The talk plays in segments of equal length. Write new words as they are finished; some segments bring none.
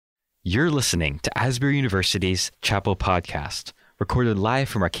You're listening to Asbury University's Chapel Podcast, recorded live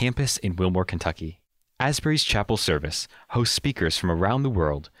from our campus in Wilmore, Kentucky. Asbury's Chapel Service hosts speakers from around the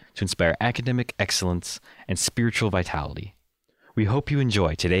world to inspire academic excellence and spiritual vitality. We hope you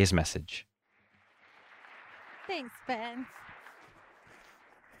enjoy today's message. Thanks, Ben.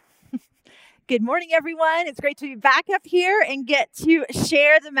 Good morning, everyone. It's great to be back up here and get to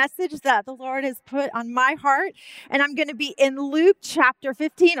share the message that the Lord has put on my heart. And I'm going to be in Luke chapter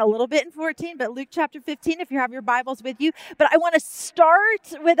 15, a little bit in 14, but Luke chapter 15 if you have your Bibles with you. But I want to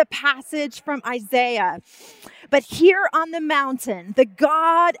start with a passage from Isaiah. But here on the mountain, the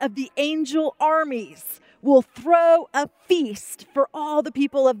God of the angel armies will throw a feast for all the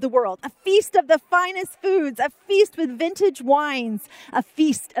people of the world, a feast of the finest foods, a feast with vintage wines, a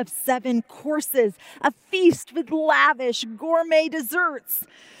feast of 7 courses, a feast with lavish gourmet desserts.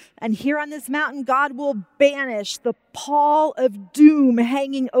 And here on this mountain, God will banish the pall of doom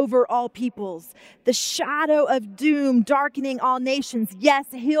hanging over all peoples, the shadow of doom darkening all nations. Yes,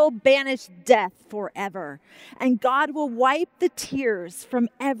 he'll banish death forever. And God will wipe the tears from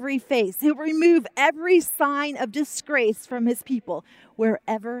every face. He'll remove every sign of disgrace from his people,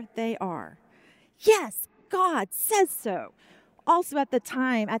 wherever they are. Yes, God says so. Also at that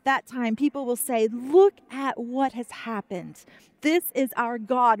time, people will say, look at what has happened. This is our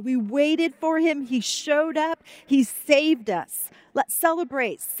God. We waited for him. He showed up. He saved us. Let's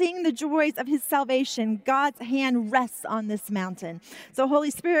celebrate, sing the joys of his salvation. God's hand rests on this mountain. So Holy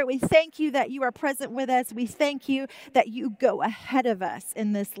Spirit, we thank you that you are present with us. We thank you that you go ahead of us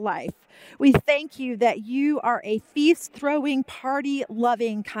in this life. We thank you that you are a feast-throwing,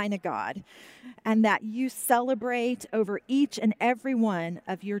 party-loving kind of God, and that you celebrate over each and every one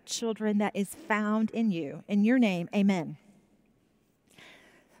of your children that is found in you. In your name, amen.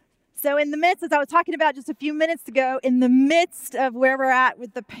 So in the midst, as I was talking about just a few minutes ago, in the midst of where we're at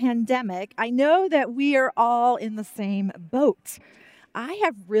with the pandemic, I know that we are all in the same boat. I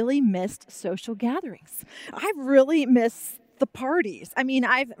have really missed social gatherings. I've really missed the parties.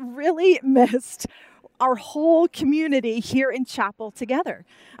 I've really missed our whole community here in chapel together.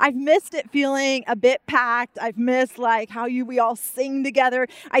 I've missed it feeling a bit packed. I've missed how we all sing together.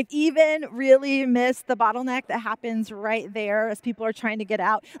 I've even really missed the bottleneck that happens right there as people are trying to get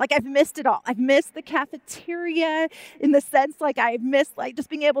out. I've missed it all. I've missed the cafeteria in the sense I've missed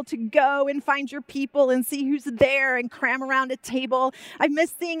just being able to go and find your people and see who's there and cram around a table. I've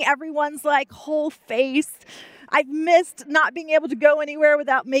missed seeing everyone's whole face. I've missed not being able to go anywhere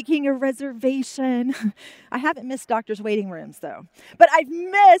without making a reservation. I haven't missed doctors' waiting rooms, though. But I've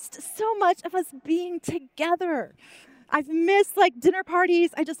missed so much of us being together. I've missed dinner parties.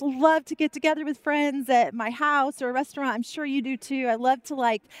 I just love to get together with friends at my house or a restaurant. I'm sure you do too. I love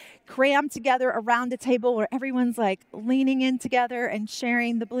to cram together around a table where everyone's leaning in together and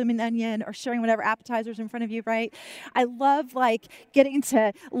sharing the blooming onion or sharing whatever appetizers in front of you, right? I love getting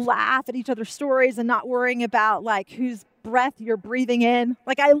to laugh at each other's stories and not worrying about whose breath you're breathing in.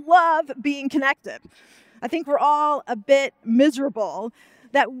 I love being connected. I think we're all a bit miserable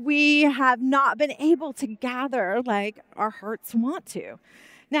that we have not been able to gather like our hearts want to.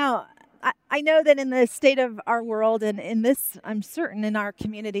 Now, I know that in the state of our world and in this, I'm certain in our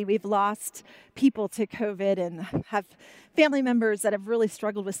community, we've lost people to COVID and have family members that have really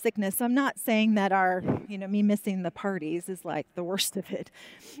struggled with sickness. So I'm not saying that me missing the parties is the worst of it,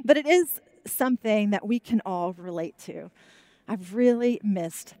 but it is something that we can all relate to. I've really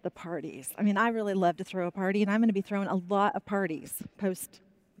missed the parties. I really love to throw a party, and I'm going to be throwing a lot of parties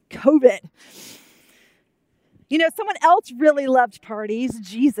post-COVID. Someone else really loved parties.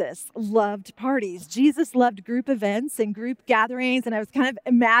 Jesus loved parties. Jesus loved group events and group gatherings, and I was kind of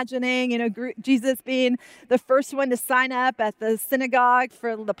imagining, Jesus being the first one to sign up at the synagogue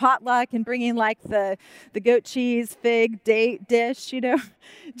for the potluck and bringing the goat cheese, fig, date dish,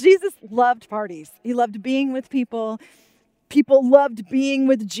 Jesus loved parties. He loved being with people. People loved being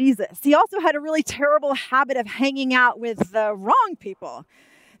with Jesus. He also had a really terrible habit of hanging out with the wrong people.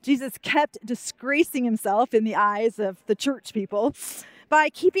 Jesus kept disgracing himself in the eyes of the church people by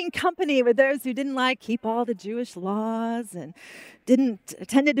keeping company with those who didn't keep all the Jewish laws and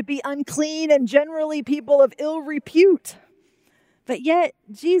tended to be unclean and generally people of ill repute. But yet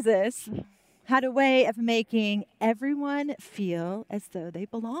Jesus had a way of making everyone feel as though they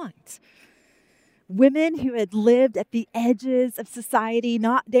belonged. Women who had lived at the edges of society,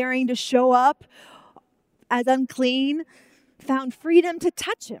 not daring to show up as unclean, found freedom to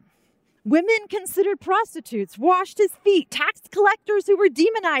touch him. Women considered prostitutes washed his feet. Tax collectors who were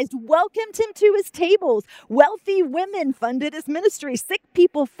demonized welcomed him to his tables. Wealthy women funded his ministry. Sick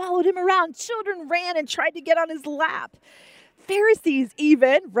people followed him around. Children ran and tried to get on his lap. Pharisees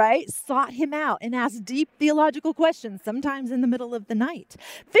even, right, sought him out and asked deep theological questions, sometimes in the middle of the night.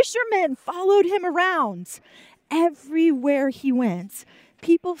 Fishermen followed him around. Everywhere he went,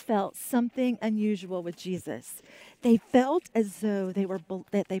 people felt something unusual with Jesus. They felt as though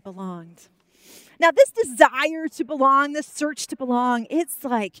that they belonged. Now, this desire to belong, this search to belong, it's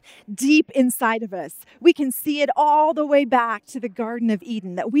like deep inside of us. We can see it all the way back to the Garden of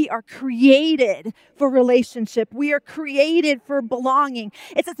Eden, that we are created for relationship. We are created for belonging.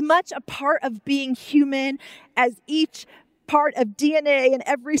 It's as much a part of being human as each part of DNA in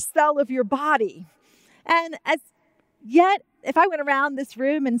every cell of your body. And yet, if I went around this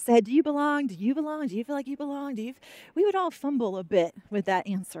room and said, do you belong? Do you belong? Do you feel like you belong? We would all fumble a bit with that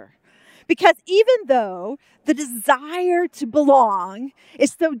answer. Because even though the desire to belong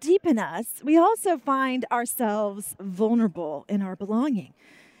is so deep in us, we also find ourselves vulnerable in our belonging.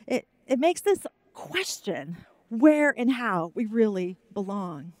 It makes us question where and how we really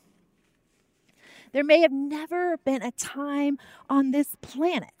belong. There may have never been a time on this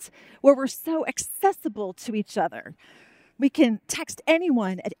planet where we're so accessible to each other. We can text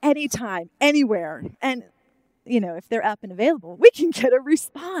anyone at any time, anywhere, and if they're up and available, we can get a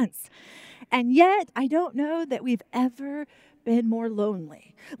response. And yet, I don't know that we've ever been more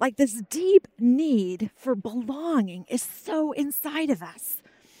lonely. Like, this deep need for belonging is so inside of us.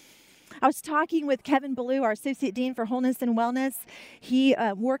 I was talking with Kevin Ballou, our Associate Dean for Wholeness and Wellness. He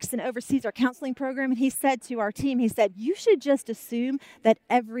works and oversees our counseling program, and he said to our team, you should just assume that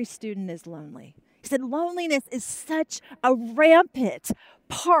every student is lonely. He said, loneliness is such a rampant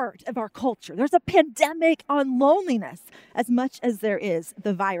part of our culture. There's a pandemic on loneliness as much as there is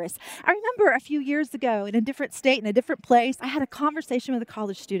the virus. I remember a few years ago in a different state, in a different place, I had a conversation with a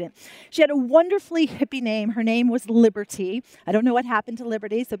college student. She had a wonderfully hippie name. Her name was Liberty. I don't know what happened to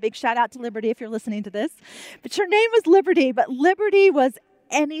Liberty, so big shout out to Liberty if you're listening to this. But her name was Liberty, but Liberty was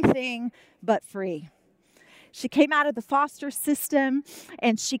anything but free. She came out of the foster system,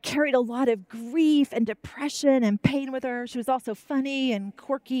 and she carried a lot of grief and depression and pain with her. She was also funny and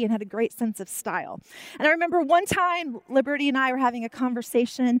quirky and had a great sense of style. And I remember one time, Liberty and I were having a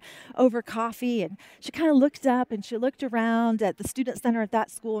conversation over coffee, and she kind of looked up and she looked around at the student center at that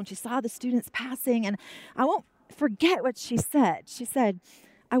school, and she saw the students passing, and I won't forget what she said. She said,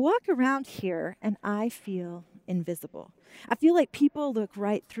 I walk around here and I feel invisible. I feel like people look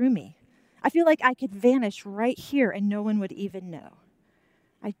right through me. I feel like I could vanish right here and no one would even know.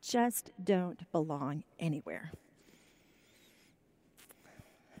 I just don't belong anywhere.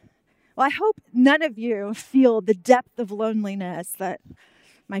 Well, I hope none of you feel the depth of loneliness that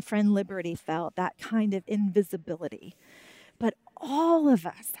my friend Liberty felt, that kind of invisibility. But all of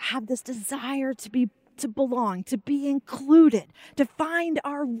us have this desire to belong, to be included, to find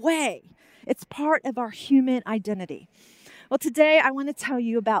our way. It's part of our human identity. Well, today I want to tell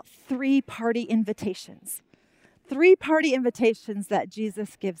you about 3-party invitations. 3-party invitations that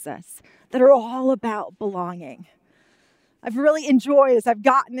Jesus gives us that are all about belonging. I've really enjoyed, as I've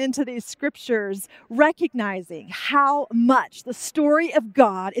gotten into these scriptures, recognizing how much the story of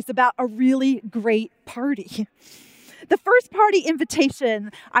God is about a really great party. The first party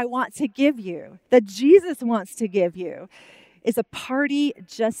invitation I want to give you, that Jesus wants to give you, is a party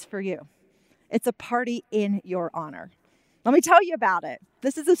just for you. It's a party in your honor. Let me tell you about it.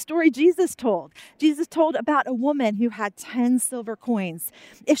 This is a story Jesus told. Jesus told about a woman who had 10 silver coins.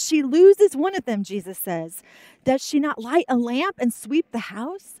 If she loses one of them, Jesus says, does she not light a lamp and sweep the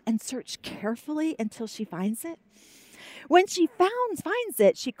house and search carefully until she finds it? When she finds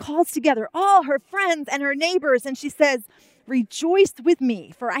it, she calls together all her friends and her neighbors, and she says, rejoice with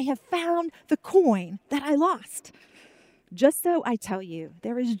me, for I have found the coin that I lost. Just so I tell you,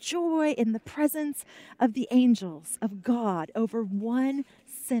 there is joy in the presence of the angels of God over one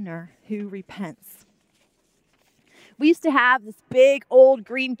sinner who repents. We used to have this big old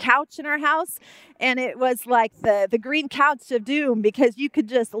green couch in our house, and it was like the green couch of doom because you could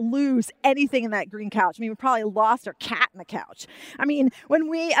just lose anything in that green couch. I mean, we probably lost our cat in the couch. I mean, when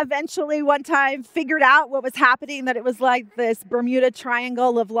we eventually one time figured out what was happening, that it was like this Bermuda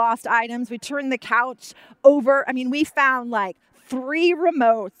Triangle of lost items, we turned the couch over. I mean, we found like 3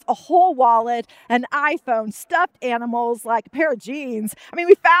 remotes, a whole wallet, an iPhone, stuffed animals, like a pair of jeans. I mean,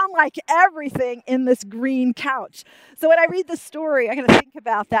 we found like everything in this green couch. So when I read the story, I got to think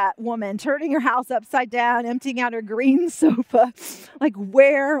about that woman turning her house upside down, emptying out her green sofa. Like,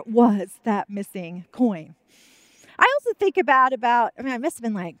 where was that missing coin? I also think about, it must have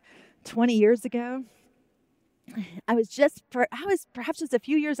been like 20 years ago. I was perhaps just a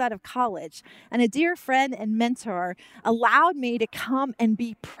few years out of college, and a dear friend and mentor allowed me to come and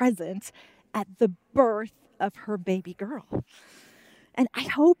be present at the birth of her baby girl. And I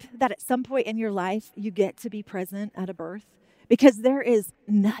hope that at some point in your life, you get to be present at a birth, because there is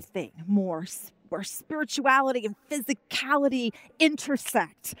nothing more where spirituality and physicality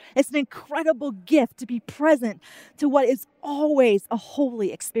intersect. It's an incredible gift to be present to what is always a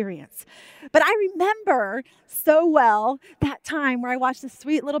holy experience. But I remember so well that time where I watched the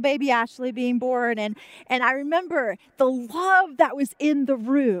sweet little baby Ashley being born, and I remember the love that was in the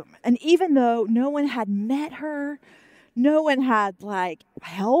room. And even though no one had met her, no one had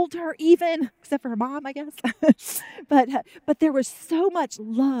held her even, except for her mom, I guess. But there was so much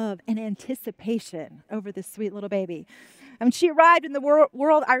love and anticipation over this sweet little baby. And when she arrived in the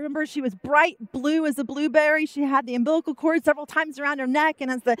world, I remember she was bright blue as a blueberry. She had the umbilical cord several times around her neck. And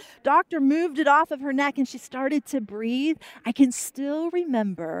as the doctor moved it off of her neck and she started to breathe, I can still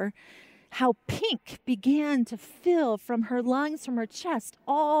remember how pink began to fill from her lungs, from her chest,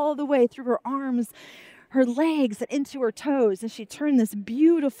 all the way through her arms, her legs, and into her toes, as she turned this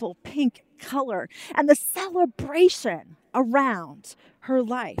beautiful pink color, and the celebration around her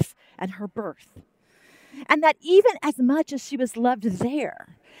life and her birth. And that even as much as she was loved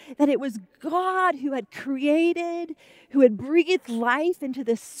there, that it was God who had created, who had breathed life into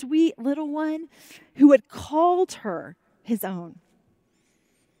this sweet little one, who had called her his own.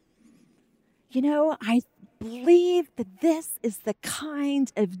 You know, I believe that this is the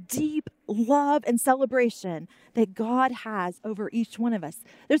kind of deep love and celebration that God has over each one of us.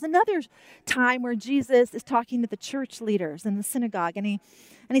 There's another time where Jesus is talking to the church leaders in the synagogue, and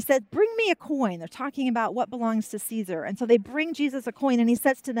he says, "Bring me a coin." They're talking about what belongs to Caesar. And so they bring Jesus a coin, and he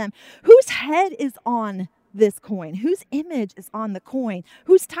says to them, "Whose head is on this coin? Whose image is on the coin?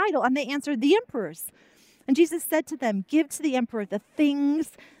 Whose title?" And they answered, "The emperor's." And Jesus said to them, "Give to the emperor the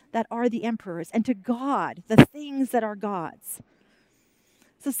things that are the emperor's, and to God the things that are God's."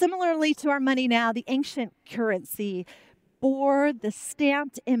 So similarly to our money now, the ancient currency bore the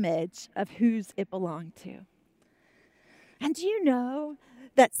stamped image of whose it belonged to. And do you know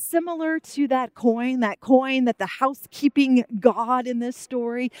that similar to that coin that the housekeeping God in this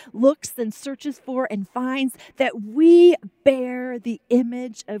story looks and searches for and finds, that we bear the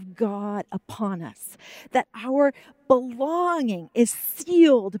image of God upon us, that our belonging is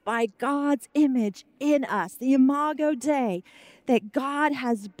sealed by God's image in us, the Imago Dei, that God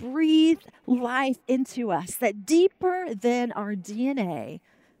has breathed life into us, that deeper than our DNA,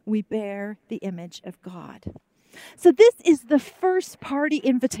 we bear the image of God. So this is the first party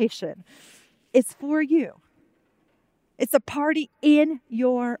invitation. It's for you. It's a party in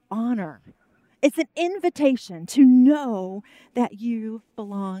your honor. It's an invitation to know that you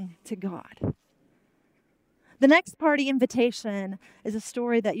belong to God. The next party invitation is a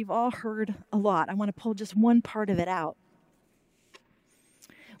story that you've all heard a lot. I want to pull just one part of it out.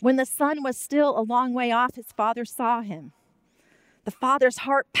 When the son was still a long way off, his father saw him. The father's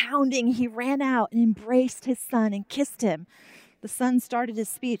heart pounding, he ran out and embraced his son and kissed him. The son started his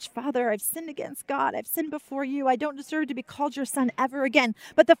speech, "Father, I've sinned against God. I've sinned before you. I don't deserve to be called your son ever again."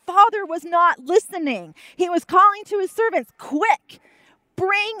 But the father was not listening. He was calling to his servants, "Quick,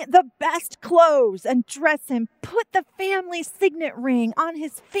 bring the best clothes and dress him. Put the family signet ring on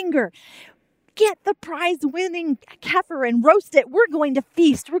his finger. Get the prize-winning heifer and roast it. We're going to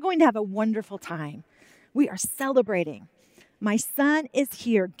feast. We're going to have a wonderful time. We are celebrating. My son is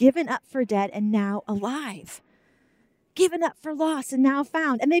here, given up for dead and now alive. Given up for lost and now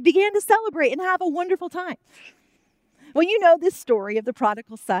found." And they began to celebrate and have a wonderful time. Well, you know this story of the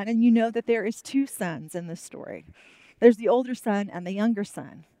prodigal son, and you know that there is two sons in this story. There's the older son and the younger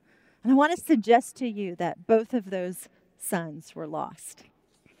son. And I want to suggest to you that both of those sons were lost.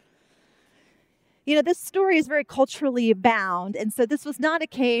 You know, this story is very culturally bound, and so this was not a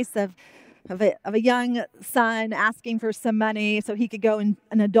case of a young son asking for some money so he could go and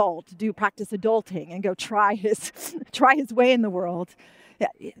an adult, practice adulting and go try his way in the world.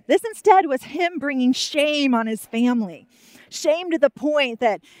 This instead was him bringing shame on his family. Shame to the point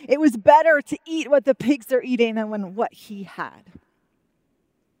that it was better to eat what the pigs are eating than what he had.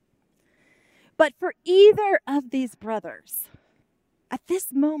 But for either of these brothers, at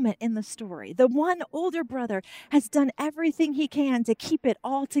this moment in the story, the one older brother has done everything he can to keep it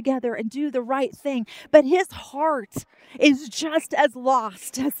all together and do the right thing, but his heart is just as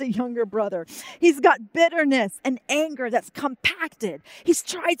lost as the younger brother. He's got bitterness and anger that's compacted. He's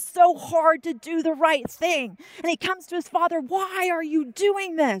tried so hard to do the right thing, and he comes to his father, "Why are you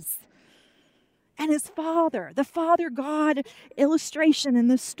doing this?" And his father, the Father God illustration in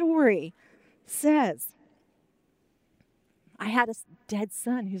the story, says, I had a dead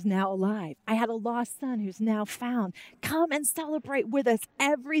son who's now alive. I had a lost son who's now found. Come and celebrate with us.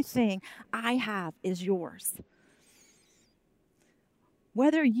 Everything I have is yours.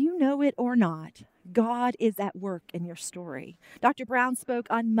 Whether you know it or not, God is at work in your story. Dr. Brown spoke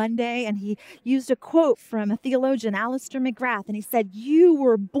on Monday, and he used a quote from a theologian, Alistair McGrath, and he said, "You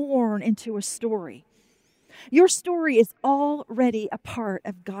were born into a story. Your story is already a part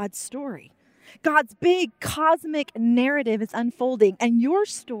of God's story. God's big cosmic narrative is unfolding, and your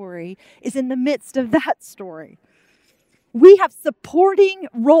story is in the midst of that story." We have supporting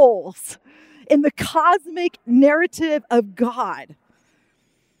roles in the cosmic narrative of God.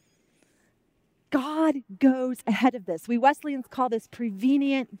 God goes ahead of this. We Wesleyans call this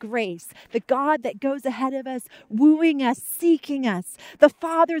prevenient grace. The God that goes ahead of us, wooing us, seeking us. The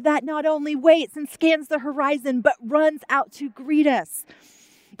Father that not only waits and scans the horizon, but runs out to greet us.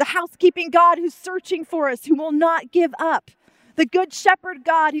 The housekeeping God who's searching for us, who will not give up. The good shepherd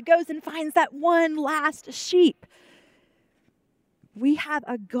God who goes and finds that one last sheep. We have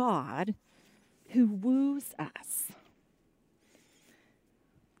a God who woos us.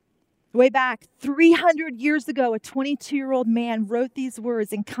 Way back 300 years ago, a 22-year-old man wrote these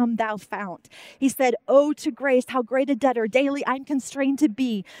words in Come Thou Fount. He said, "Oh, to grace, how great a debtor daily I'm constrained to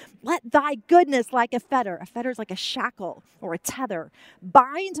be. Let thy goodness like a fetter is like a shackle or a tether,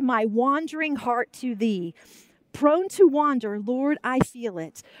 bind my wandering heart to thee. Prone to wander, Lord, I feel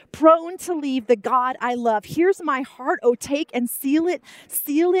it. Prone to leave the God I love. Here's my heart, oh, take and seal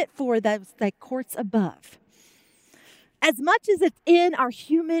it for thy courts above." As much as it's in our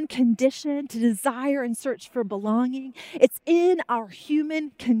human condition to desire and search for belonging, it's in our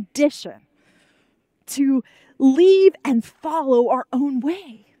human condition to leave and follow our own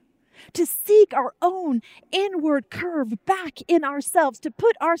way, to seek our own inward curve back in ourselves, to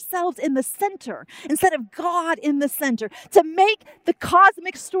put ourselves in the center instead of God in the center, to make the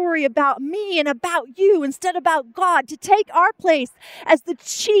cosmic story about me and about you instead about God, to take our place as the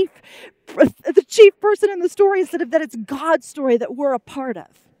chief person in the story instead of that it's God's story that we're a part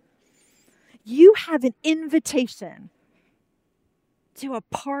of. You have an invitation to a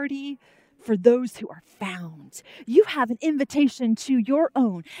party for those who are found. You have an invitation to your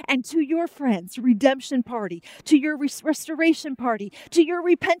own and to your friends' redemption party, to your restoration party, to your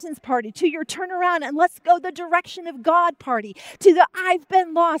repentance party, to your turnaround and let's go the direction of God party, to the I've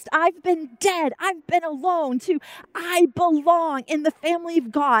been lost, I've been dead, I've been alone, to I belong in the family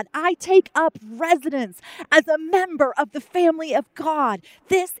of God. I take up residence as a member of the family of God.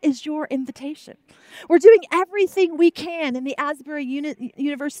 This is your invitation. We're doing everything we can in the Asbury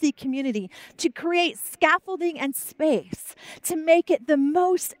University community to create scaffolding and space to make it the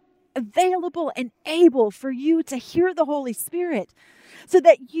most available and able for you to hear the Holy Spirit so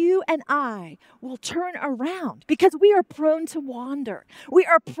that you and I will turn around because we are prone to wander. We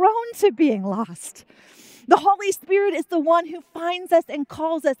are prone to being lost. The Holy Spirit is the one who finds us and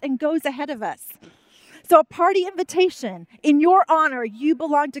calls us and goes ahead of us. So a party invitation in your honor, you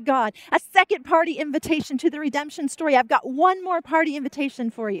belong to God. A second party invitation to the redemption story. I've got one more party invitation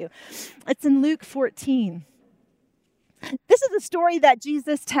for you. It's in Luke 14. This is a story that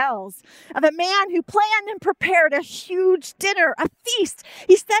Jesus tells of a man who planned and prepared a huge dinner, a feast.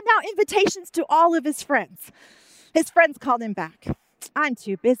 He sent out invitations to all of his friends. His friends called him back. "I'm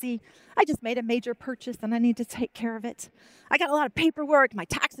too busy. I just made a major purchase and I need to take care of it. I got a lot of paperwork. My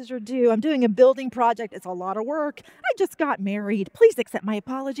taxes are due. I'm doing a building project. It's a lot of work. I just got married. Please accept my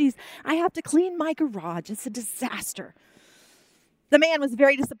apologies. I have to clean my garage. It's a disaster." The man was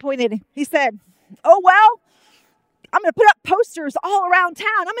very disappointed. He said, "Oh, well, I'm going to put up posters all around town.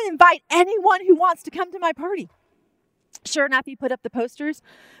 I'm going to invite anyone who wants to come to my party." Sure enough, he put up the posters.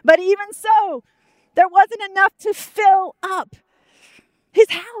 But even so, there wasn't enough to fill up his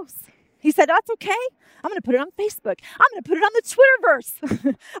house. He said, "That's okay. I'm going to put it on Facebook. I'm going to put it on the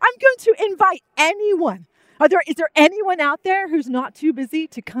Twitterverse. I'm going to invite anyone. Is there anyone out there who's not too busy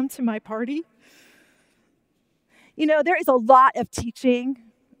to come to my party?" You know, there is a lot of teaching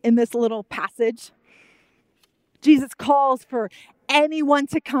in this little passage. Jesus calls for anyone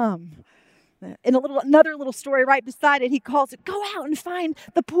to come. In another little story right beside it, he calls it, "Go out and find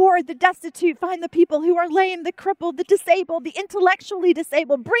the poor, the destitute, find the people who are lame, the crippled, the disabled, the intellectually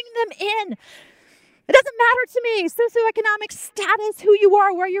disabled. Bring them in. It doesn't matter to me, socioeconomic status, who you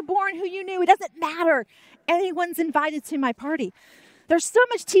are, where you're born, who you knew. It doesn't matter. Anyone's invited to my party." There's so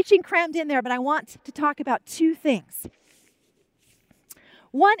much teaching crammed in there, but I want to talk about two things.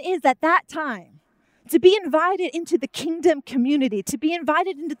 One is at that time, To be invited into the kingdom community, to be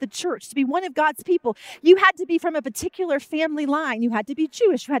invited into the church, to be one of God's people, you had to be from a particular family line. You had to be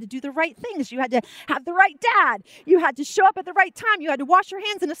Jewish. You had to do the right things. You had to have the right dad. You had to show up at the right time. You had to wash your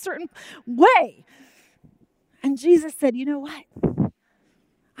hands in a certain way. And Jesus said, you know what?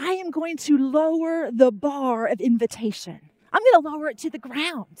 I am going to lower the bar of invitation. I'm going to lower it to the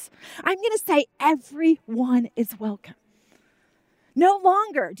ground. I'm going to say everyone is welcome. No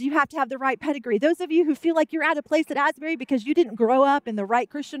longer do you have to have the right pedigree. Those of you who feel like you're at a place at Asbury because you didn't grow up in the right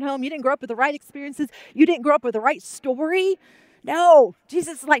Christian home, you didn't grow up with the right experiences, you didn't grow up with the right story. No,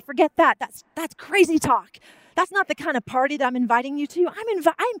 Jesus is like, forget that. That's crazy talk. That's not the kind of party that I'm inviting you to.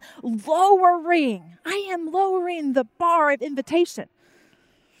 I am lowering the bar of invitation.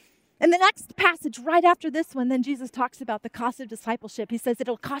 In the next passage, right after this one, then Jesus talks about the cost of discipleship. He says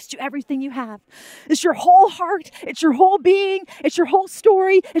it'll cost you everything you have. It's your whole heart. It's your whole being. It's your whole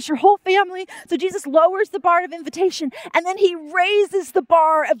story. It's your whole family. So Jesus lowers the bar of invitation, and then he raises the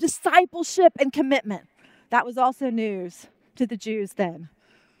bar of discipleship and commitment. That was also news to the Jews then,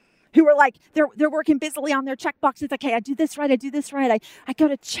 who were like, they're working busily on their checkboxes. Okay, I do this right. I go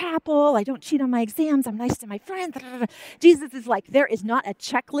to chapel. I don't cheat on my exams. I'm nice to my friends. Jesus is like, there is not a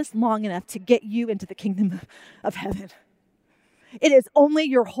checklist long enough to get you into the kingdom of heaven. It is only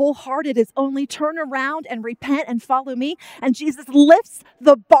your whole heart. It is only turn around and repent and follow me. And Jesus lifts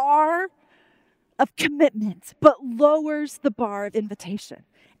the bar of commitment, but lowers the bar of invitation.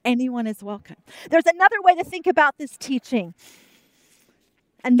 Anyone is welcome. There's another way to think about this teaching.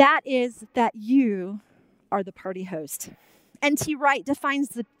 And that is that you are the party host. N.T. Wright defines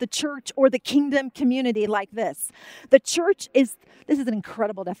the church or the kingdom community like this. This is an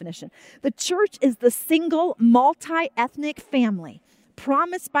incredible definition. The church is the single multi-ethnic family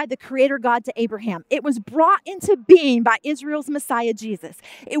promised by the Creator God to Abraham. It was brought into being by Israel's Messiah, Jesus.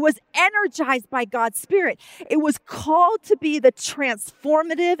 It was energized by God's Spirit. It was called to be the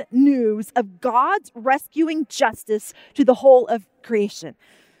transformative news of God's rescuing justice to the whole of creation.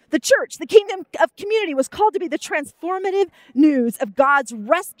 The church, the kingdom of community, was called to be the transformative news of God's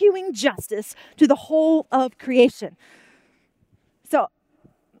rescuing justice to the whole of creation. So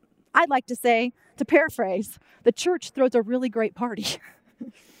I'd like to say, to paraphrase, the church throws a really great party.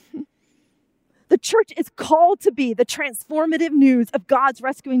 The church is called to be the transformative news of God's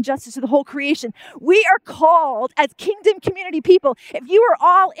rescuing justice to the whole creation. We are called as kingdom community people. If you are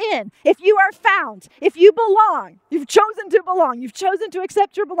all in, if you are found, if you belong, you've chosen to belong, you've chosen to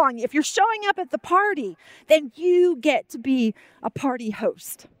accept your belonging, if you're showing up at the party, then you get to be a party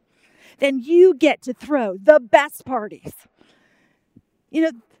host. Then you get to throw the best parties. You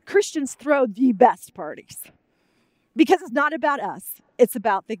know, Christians throw the best parties because it's not about us, it's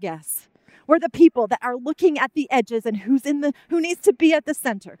about the guests. We're the people that are looking at the edges and who needs to be at the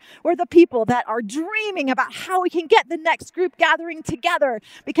center. We're the people that are dreaming about how we can get the next group gathering together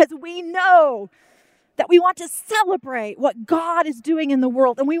because we know that we want to celebrate what God is doing in the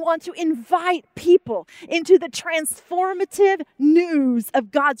world, and we want to invite people into the transformative news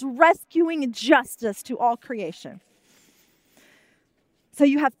of God's rescuing justice to all creation. So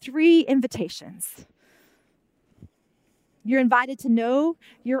you have 3 invitations. You're invited to know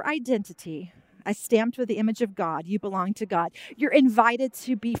your identity as stamped with the image of God. You belong to God. You're invited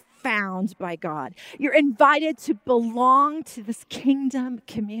to be found by God. You're invited to belong to this kingdom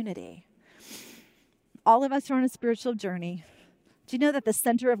community. All of us are on a spiritual journey. Do you know that the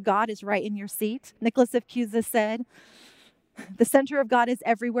center of God is right in your seat? Nicholas of Cusa said, the center of God is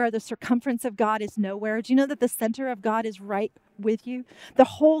everywhere. The circumference of God is nowhere. Do you know that the center of God is right with you? The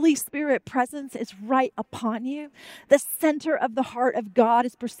Holy Spirit presence is right upon you. The center of the heart of God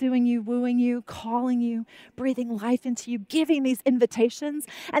is pursuing you, wooing you, calling you, breathing life into you, giving these invitations.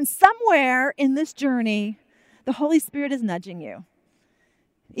 And somewhere in this journey, the Holy Spirit is nudging you.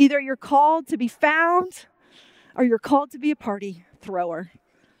 Either you're called to be found or you're called to be a party thrower.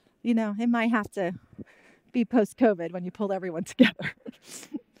 You know, it might have to be post-COVID when you pull everyone together.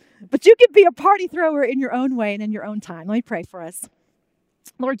 But you can be a party thrower in your own way and in your own time. Let me pray for us.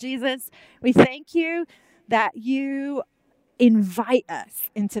 Lord Jesus, we thank you that you invite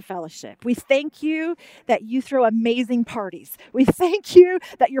us into fellowship. We thank you that you throw amazing parties. We thank you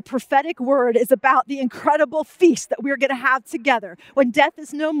that your prophetic word is about the incredible feast that we're going to have together when death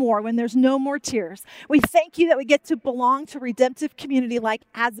is no more, when there's no more tears. We thank you that we get to belong to a redemptive community like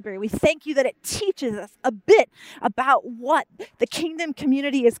Asbury. We thank you that it teaches us a bit about what the kingdom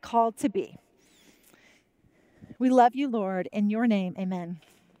community is called to be. We love you, Lord. In your name, amen.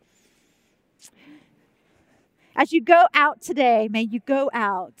 As you go out today, may you go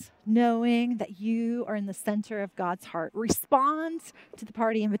out knowing that you are in the center of God's heart. Respond to the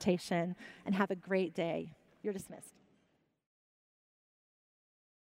party invitation and have a great day. You're dismissed.